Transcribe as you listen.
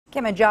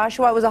Kim and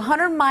Joshua, it was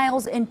 100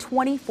 miles in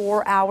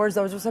 24 hours.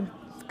 Those were some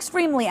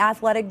extremely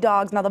athletic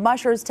dogs. Now, the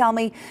mushers tell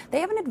me they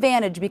have an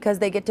advantage because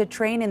they get to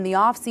train in the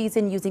off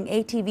season using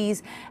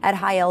ATVs at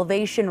high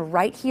elevation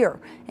right here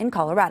in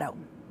Colorado.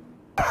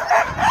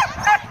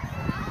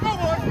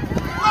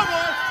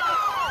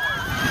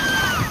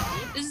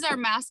 This is our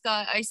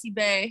mascot, Icy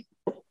Bay.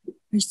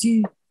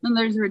 Icy. And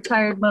there's a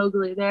retired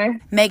Mowgli there.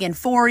 Megan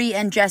Forey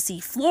and Jesse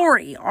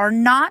Flory are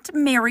not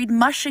married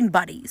mushing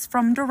buddies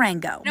from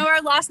Durango. You know,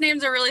 our last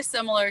names are really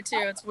similar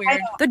too. It's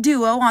weird. The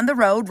duo on the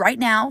road right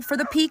now for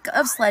the peak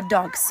of sled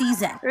dog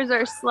season. There's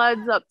our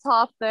sleds up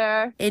top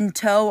there. In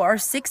tow are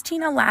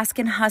 16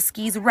 Alaskan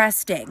Huskies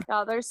resting.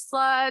 Yeah, there's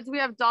sleds. We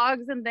have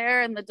dogs in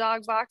there in the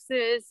dog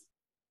boxes.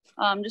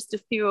 Just a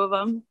few of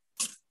them.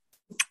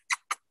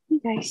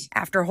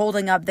 After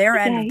holding up their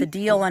end of the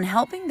deal and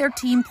helping their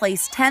team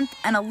place 10th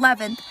and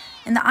 11th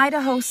in the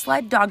Idaho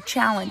Sled Dog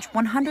Challenge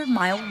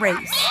 100-mile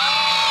race.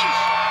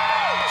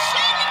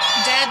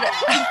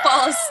 Did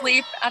fall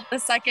asleep at the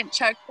second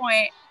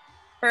checkpoint.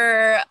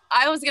 I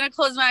was going to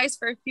close my eyes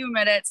for a few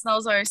minutes, and that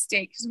was our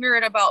mistake because we were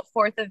at about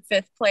 4th and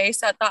 5th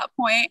place at that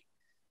point.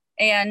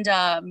 And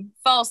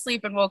fell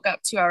asleep and woke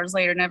up 2 hours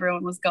later and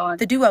everyone was gone.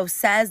 The duo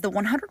says the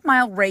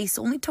 100-mile race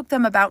only took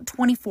them about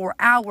 24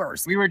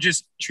 hours. We were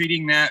just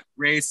treating that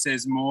race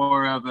as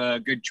more of a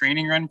good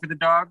training run for the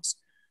dogs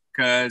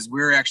because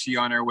we're actually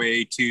on our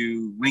way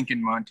to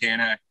Lincoln,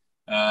 Montana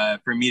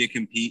for me to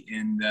compete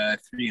in the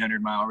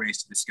 300-mile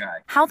race to the sky.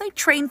 How they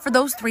train for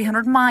those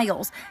 300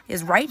 miles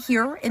is right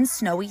here in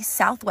snowy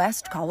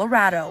southwest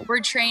Colorado.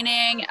 We're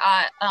training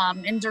at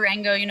in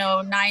Durango,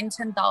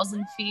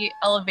 9,000-10,000 feet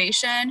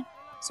elevation.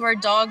 So our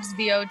dog's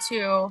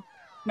VO2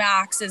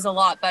 max is a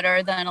lot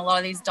better than a lot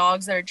of these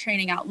dogs that are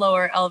training at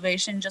lower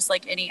elevation, just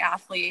like any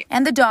athlete.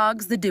 And the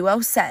dogs, the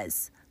duo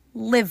says,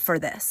 live for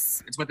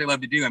this. It's what they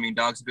love to do. I mean,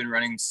 dogs have been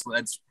running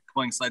sleds,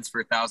 pulling sleds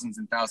for thousands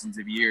and thousands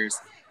of years.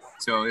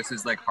 So this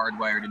is like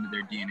hardwired into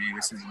their DNA.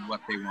 This is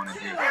what they want to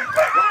do.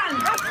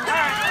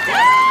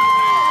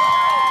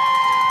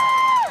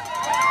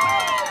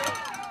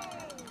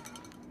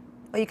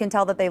 Well, you can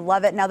tell that they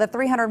love it. Now, the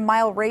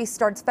 300-mile race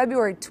starts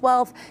February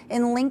 12th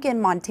in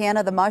Lincoln,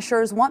 Montana. The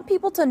mushers want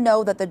people to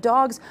know that the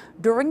dogs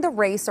during the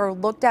race are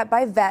looked at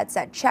by vets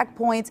at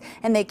checkpoints,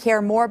 and they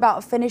care more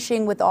about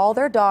finishing with all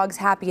their dogs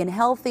happy and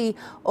healthy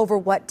over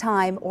what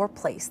time or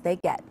place they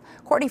get.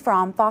 Courtney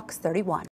from Fox 31.